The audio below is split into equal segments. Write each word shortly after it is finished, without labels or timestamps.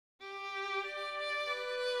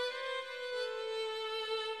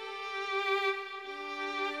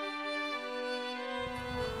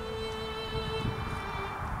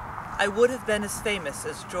I would have been as famous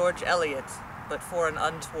as George Eliot, but for an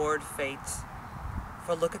untoward fate.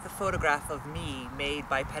 For look at the photograph of me made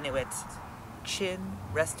by Penniwit. Chin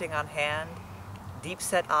resting on hand,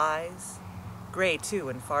 deep-set eyes, gray too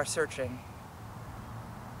and far-searching.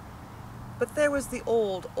 But there was the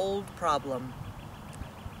old problem.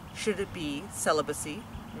 Should it be celibacy,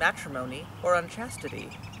 matrimony, or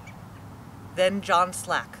unchastity? Then John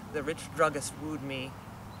Slack, the rich druggist, wooed me,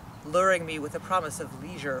 luring me with a promise of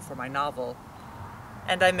leisure for my novel.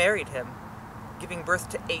 And I married him, giving birth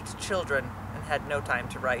to 8 children, and had no time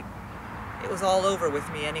to write. It was all over with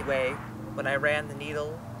me anyway, when I ran the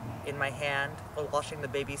needle in my hand while washing the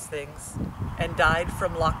baby's things, and died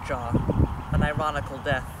from lockjaw, an ironical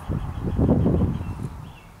death.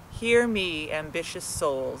 Hear me, ambitious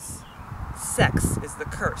souls. Sex is the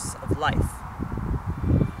curse of life.